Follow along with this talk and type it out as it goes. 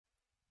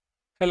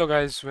Hello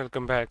guys,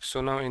 welcome back. So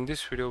now in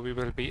this video we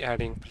will be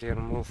adding player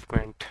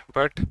movement,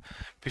 but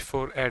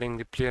before adding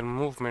the player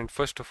movement,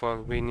 first of all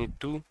we need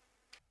to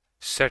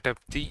set up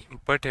the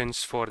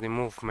buttons for the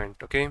movement.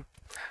 Okay,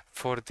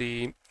 for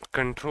the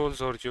controls,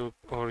 or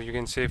you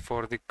can say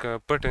for the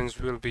buttons,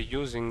 we will be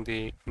using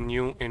the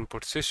new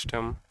input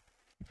system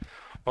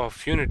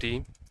of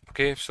Unity.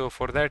 Okay, so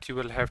for that you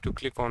will have to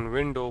click on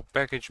Window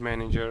Package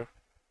Manager,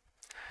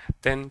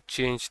 then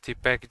change the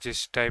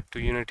packages type to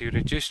Unity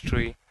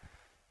registry,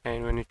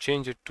 and when you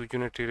change it to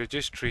Unity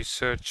registry,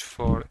 search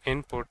for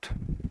input,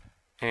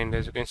 and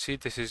as you can see,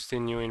 this is the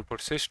new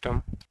input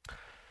system.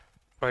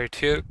 Right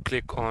here,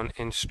 click on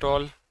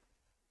install.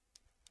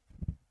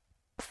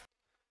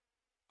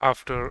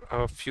 After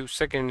a few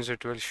seconds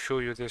it will show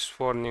you this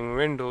warning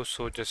window,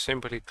 so just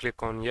simply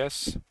click on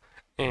yes,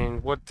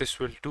 and what this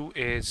will do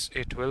is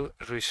it will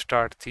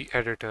restart the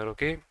editor.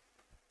 Okay,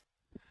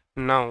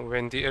 now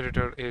when the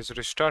editor is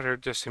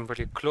restarted, just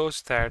simply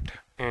close that,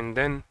 and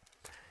then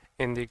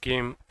in the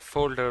game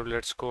folder,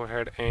 let's go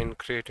ahead and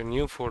create a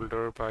new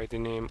folder by the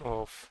name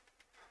of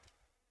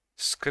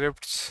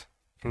scripts.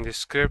 In the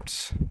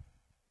scripts,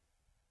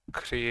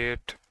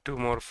 create two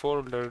more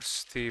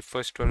folders. The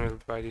first one will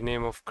be by the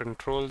name of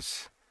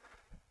controls,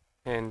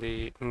 and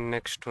the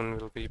next one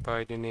will be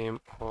by the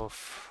name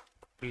of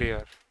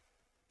player.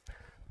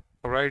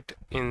 Alright,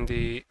 in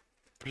the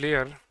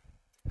player,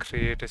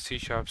 create a C#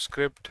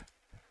 script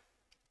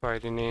by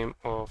the name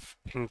of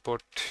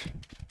input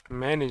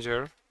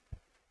manager.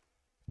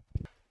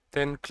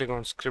 Then click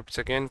on scripts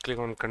again, click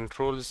on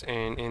controls,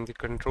 and in the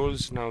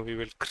controls now we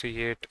will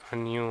create a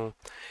new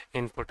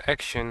input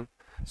action.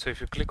 So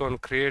if you click on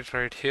create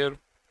right here,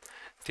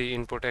 the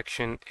input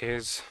action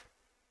is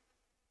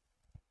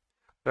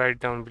right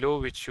down below,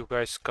 which you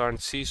guys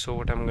can't see. So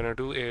what I'm gonna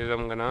do is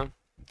I'm gonna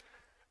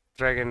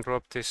drag and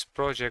drop this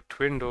project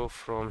window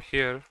from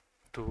here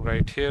to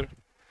right here,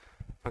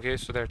 okay,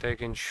 so that I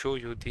can show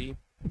you the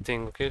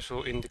thing. Okay,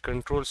 so in the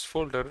controls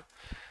folder,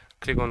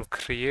 click on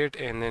create,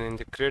 and then in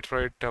the create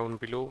right down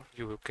below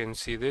you can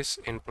see this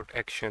input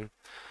action.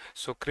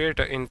 So create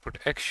an input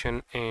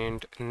action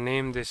and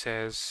name this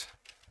as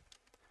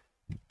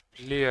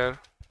player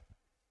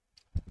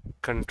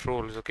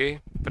controls.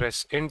 Okay,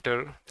 press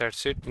enter.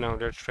 That's it. Now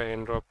let's try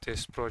and drop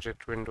this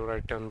project window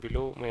right down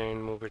below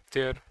and move it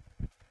there.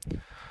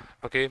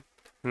 Okay,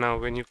 now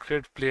when you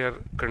create player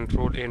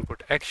control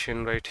input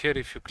action right here,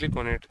 if you click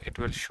on it, it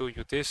will show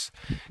you this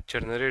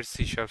generate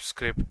C#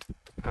 script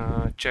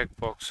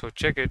checkbox. So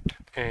check it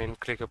and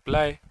click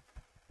apply.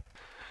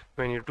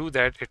 When you do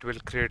that, it will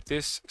create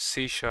this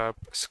C#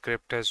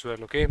 script as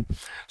well. Okay,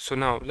 so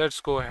now let's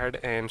go ahead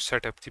and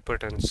set up the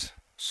buttons.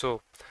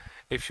 So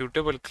if you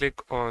double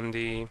click on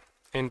the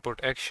input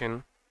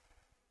action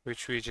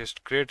which we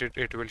just created,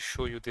 it will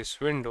show you this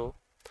window.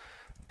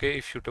 Okay,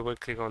 if you double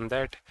click on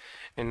that,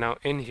 and now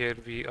in here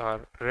we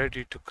are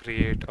ready to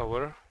create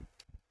our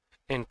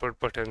input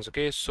buttons.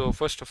 Okay, so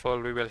first of all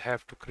we will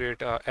have to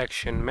create a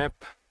action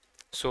map.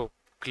 So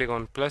click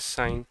on plus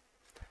sign,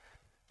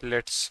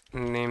 let's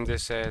name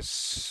this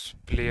as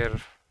player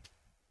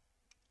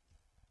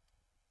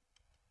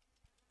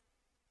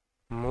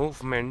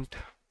movement.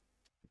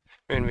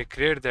 When we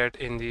create that,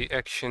 in the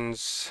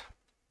actions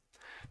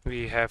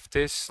we have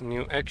this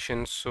new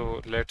action,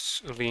 so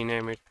let's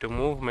rename it to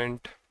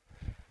movement,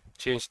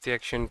 change the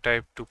action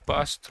type to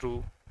pass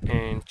through,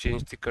 and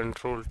change the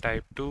control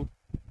type to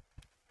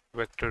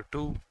vector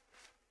 2.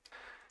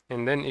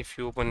 And then if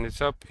you open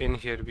this up, in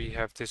here we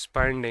have this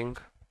binding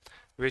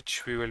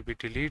which we will be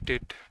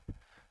deleted,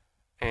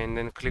 and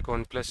then click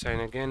on plus sign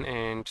again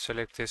and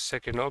select this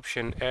second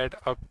option, add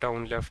up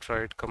down left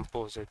right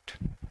composite.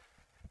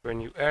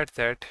 When you add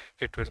that,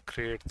 it will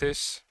create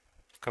this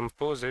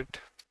composite.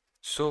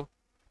 So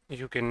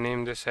you can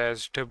name this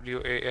as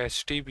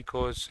WASD,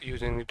 because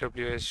using the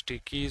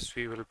WASD keys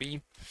we will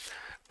be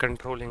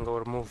controlling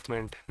our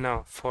movement.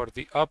 Now for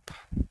the up,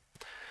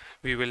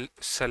 we will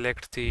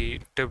select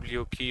the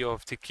W key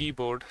of the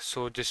keyboard.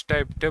 So just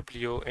type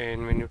W,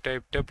 and when you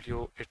type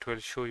W, it will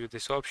show you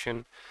this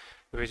option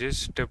which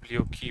is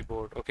W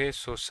keyboard. Okay,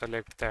 so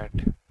select that.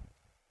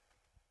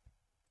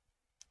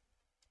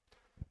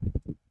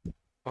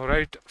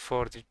 Alright,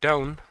 for the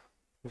down,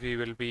 we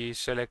will be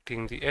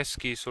selecting the S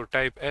key, so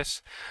type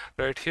S.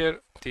 Right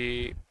here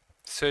the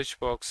search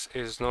box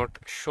is not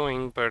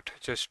showing, but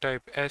just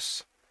type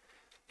S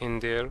in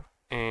there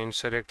and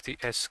select the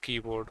S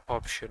keyboard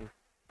option,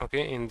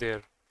 okay, in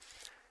there.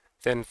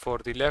 Then for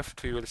the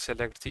left we will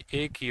select the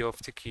A key of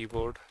the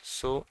keyboard,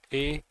 so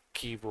A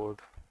keyboard.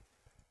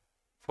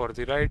 For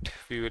the right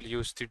we will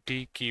use the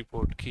D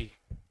keyboard key.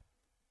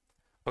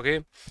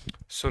 Okay,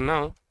 so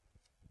now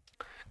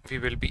we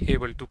will be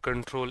able to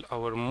control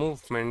our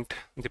movement,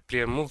 the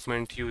player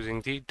movement,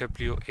 using the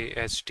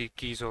WASD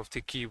keys of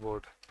the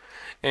keyboard.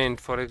 And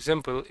for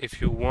example,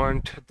 if you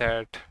want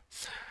that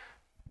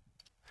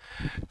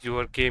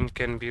your game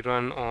can be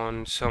run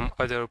on some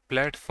other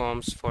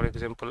platforms, for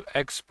example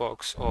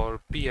Xbox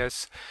or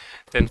PS,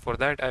 then for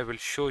that I will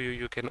show you,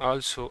 you can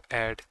also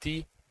add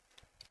the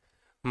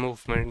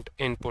movement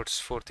inputs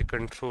for the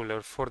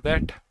controller. For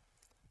that,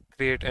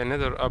 create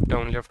another up,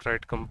 down, left,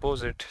 right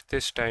composite.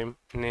 This time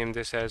name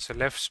this as a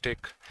left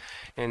stick,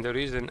 and the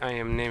reason I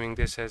am naming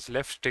this as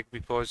left stick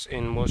because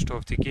in most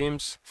of the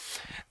games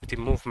the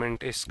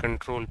movement is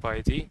controlled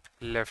by the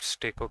left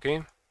stick.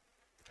 Okay,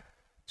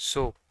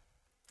 so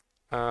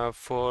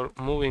for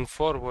moving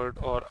forward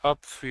or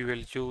up we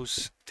will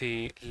use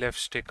the left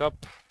stick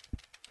up,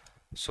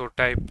 so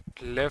type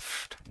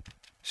left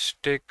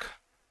stick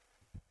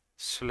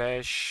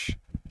slash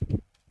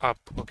up.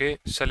 Okay,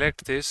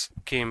 select this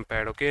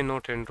gamepad. Okay,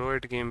 not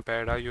Android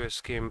gamepad,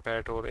 iOS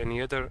gamepad or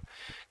any other,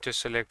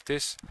 just select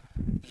this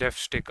left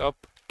stick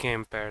up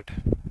gamepad.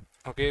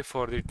 Okay,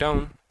 for the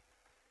down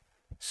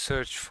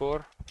search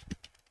for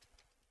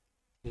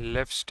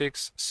left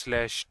sticks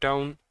slash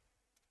down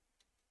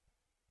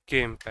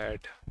gamepad.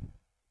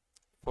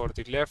 For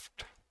the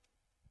left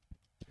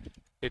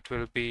it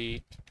will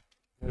be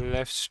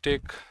left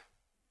stick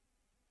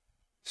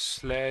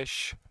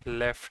slash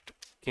left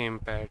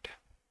gamepad.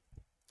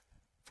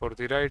 For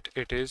the right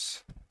it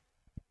is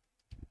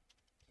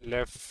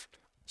left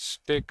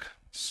stick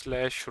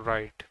slash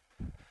right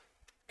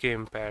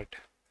gamepad.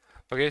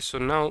 Okay, so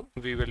now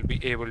we will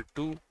be able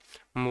to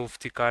move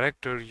the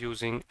character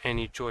using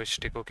any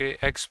joystick. Okay,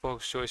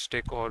 Xbox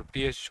joystick or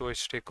PS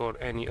joystick or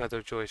any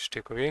other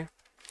joystick. Okay,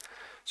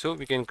 so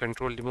we can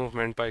control the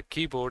movement by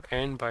keyboard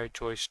and by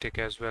joystick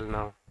as well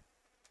now.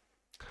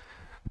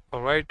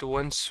 Alright,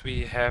 once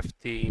we have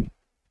the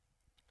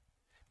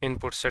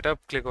input setup,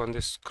 click on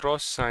this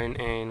cross sign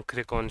and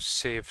click on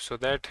save, so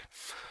that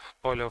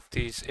all of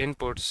these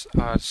inputs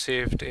are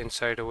saved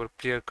inside our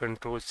player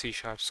control C#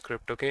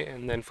 script. Okay,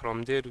 and then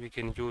from there we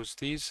can use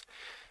these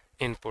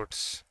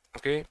inputs.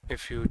 Okay,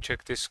 if you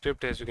check this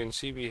script, as you can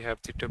see, we have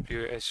the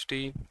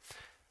WSD,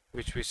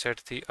 which we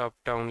set the up,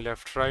 down,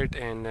 left, right,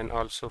 and then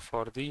also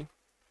for the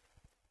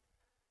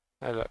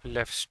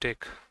left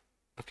stick.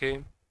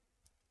 Okay,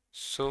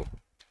 so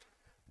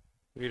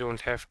we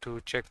don't have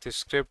to check this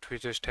script, we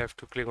just have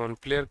to click on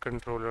player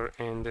controller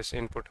and this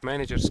input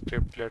manager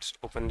script. Let's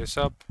open this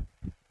up,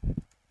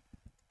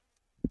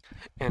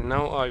 and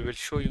now I will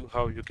show you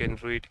how you can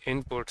read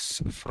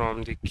inputs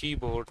from the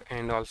keyboard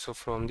and also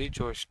from the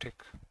joystick.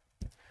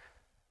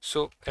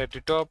 So at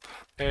the top,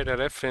 add a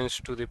reference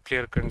to the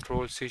player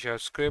control C#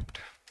 script.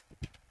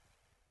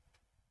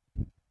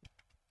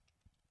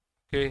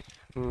 Okay,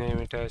 name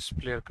it as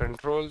player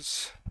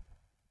controls.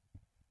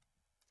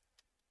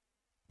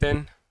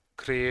 Then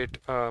create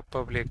a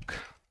public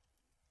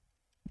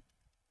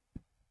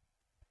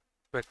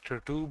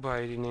vector2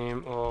 by the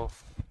name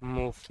of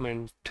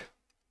movement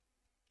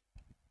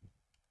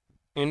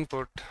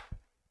input.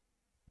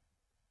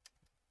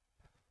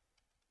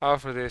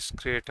 After this,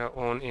 create a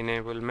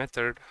onEnable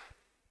method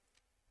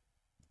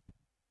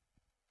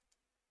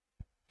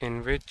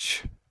in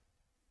which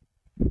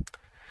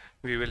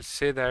we will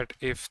say that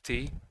if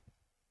the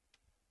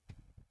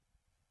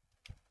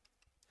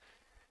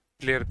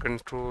player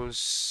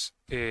controls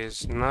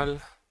is null,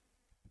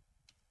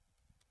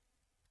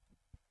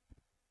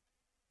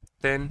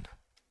 then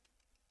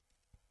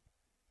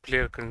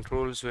player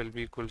controls will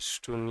be equals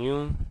to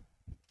new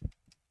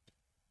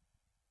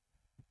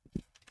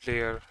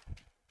player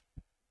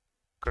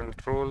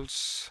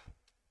controls,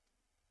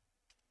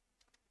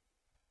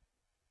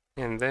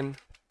 and then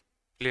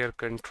player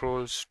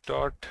controls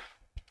dot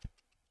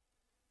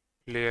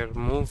player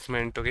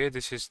movement. Okay,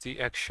 this is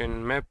the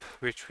action map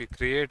which we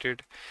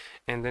created,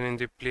 and then in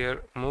the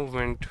player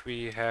movement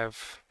we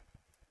have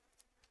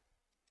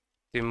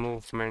the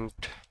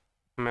movement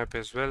map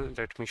as well.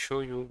 Let me show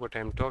you what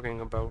I'm talking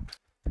about.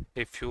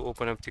 If you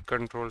open up the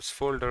controls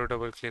folder,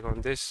 double click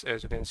on this,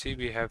 as you can see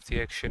we have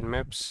the action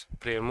maps,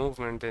 player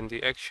movement, and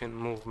the action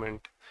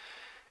movement,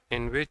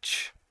 in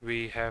which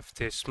we have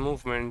this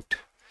movement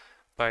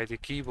by the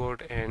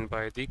keyboard and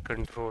by the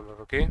controller.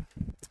 Okay,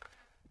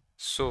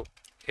 so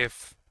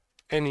if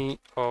any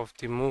of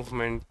the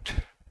movement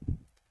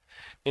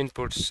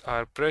inputs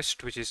are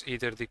pressed, which is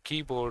either the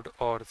keyboard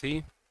or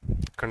the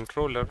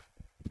controller,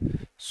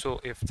 so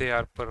if they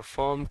are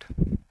performed,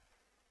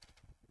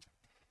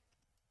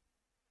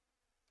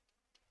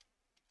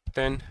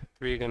 then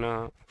we're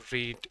gonna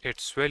read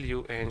its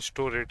value and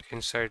store it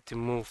inside the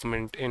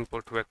movement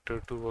input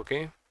vector2.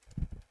 Okay,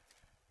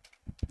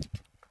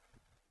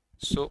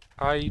 so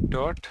I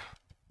dot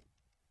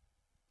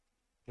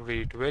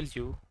read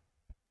value,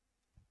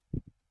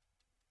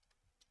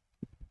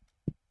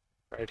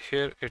 right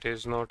here it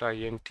is not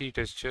int, it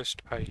is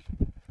just I.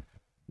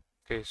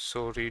 Okay,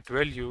 so read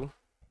value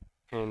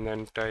and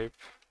then type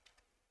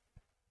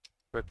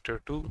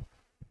vector2.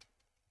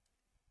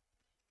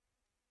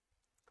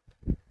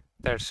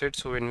 That's it.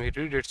 So when we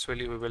read its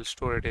value, we will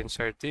store it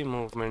inside the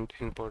movement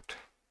input.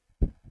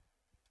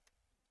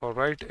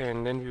 Alright,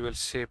 and then we will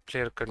say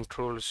player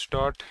controls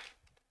dot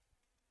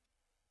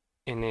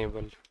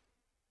enable.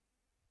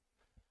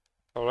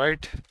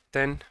 Alright,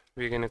 then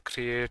we're gonna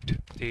create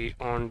the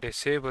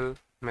onDisable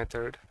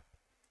method,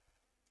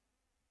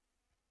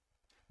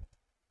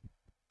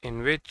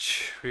 in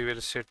which we will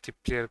set the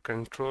player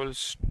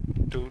controls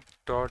to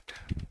dot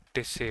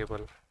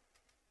disable,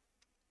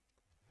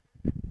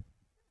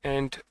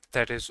 and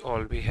that is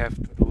all we have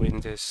to do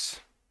in this.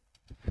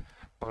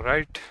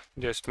 Alright,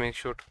 just make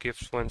sure to give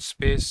one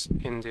space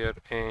in there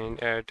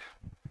and add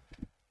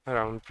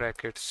round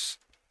brackets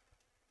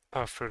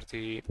after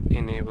the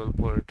enable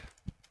word.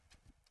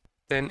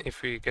 Then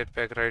if we get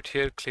back right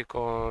here, click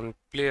on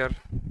player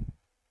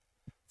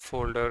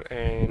folder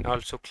and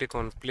also click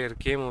on player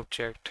game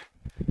object,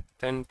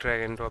 then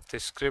drag and drop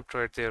this script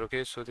right there.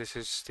 Okay, so this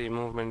is the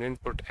movement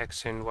input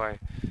X and Y.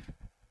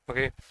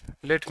 Okay,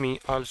 let me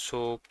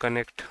also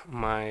connect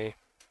my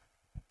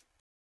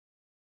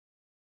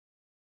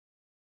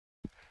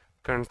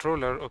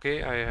controller.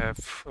 Okay, I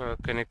have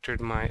connected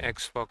my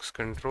Xbox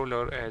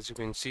controller, as you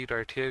can see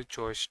right here,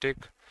 joystick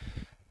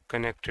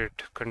connected,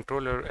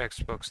 controller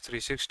Xbox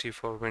 360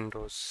 for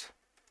Windows.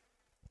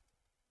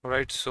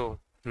 Alright, so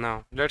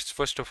now let's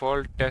first of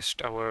all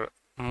test our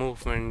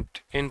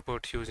movement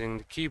input using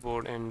the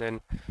keyboard and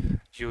then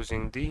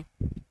using the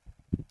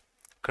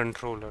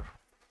controller.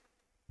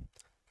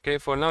 Okay,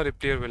 for now the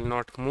player will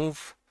not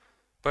move,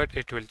 but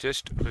it will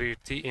just read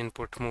the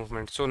input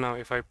movement. So now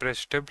if I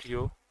press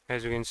W,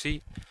 as you can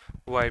see,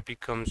 Y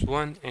becomes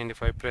 1, and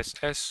if I press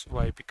S,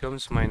 Y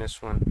becomes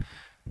 -1.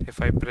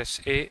 If I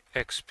press A,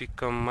 X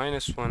become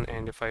 -1,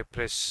 and if I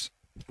press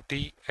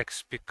D,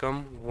 X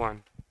become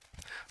 1.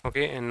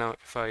 Okay, and now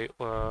if I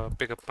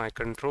pick up my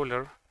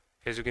controller,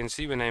 as you can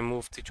see, when I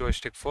move the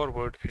joystick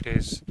forward, it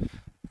is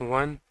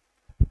 1.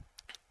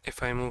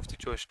 If I move the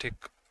joystick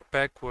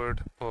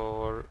backward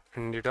or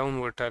in the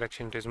downward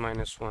direction, it is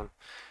 -1,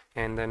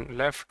 and then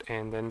left,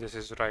 and then this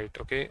is right.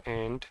 Okay,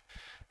 and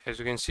as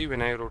you can see,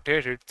 when I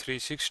rotate it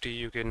 360,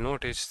 you can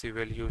notice the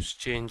values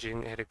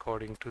changing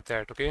according to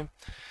that. Okay,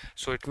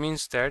 so it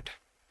means that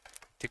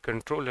the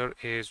controller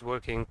is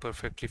working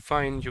perfectly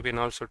fine. You can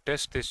also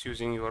test this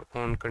using your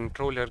own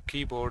controller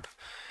keyboard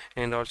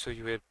and also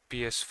your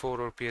PS4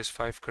 or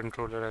PS5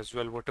 controller as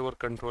well. Whatever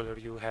controller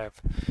you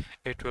have,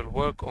 it will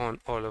work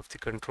on all of the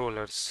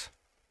controllers.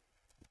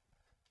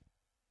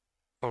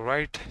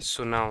 Alright,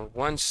 so now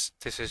once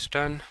this is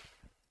done,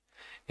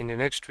 in the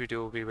next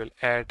video we will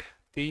add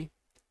the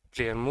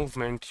player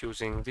movement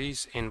using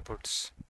these inputs.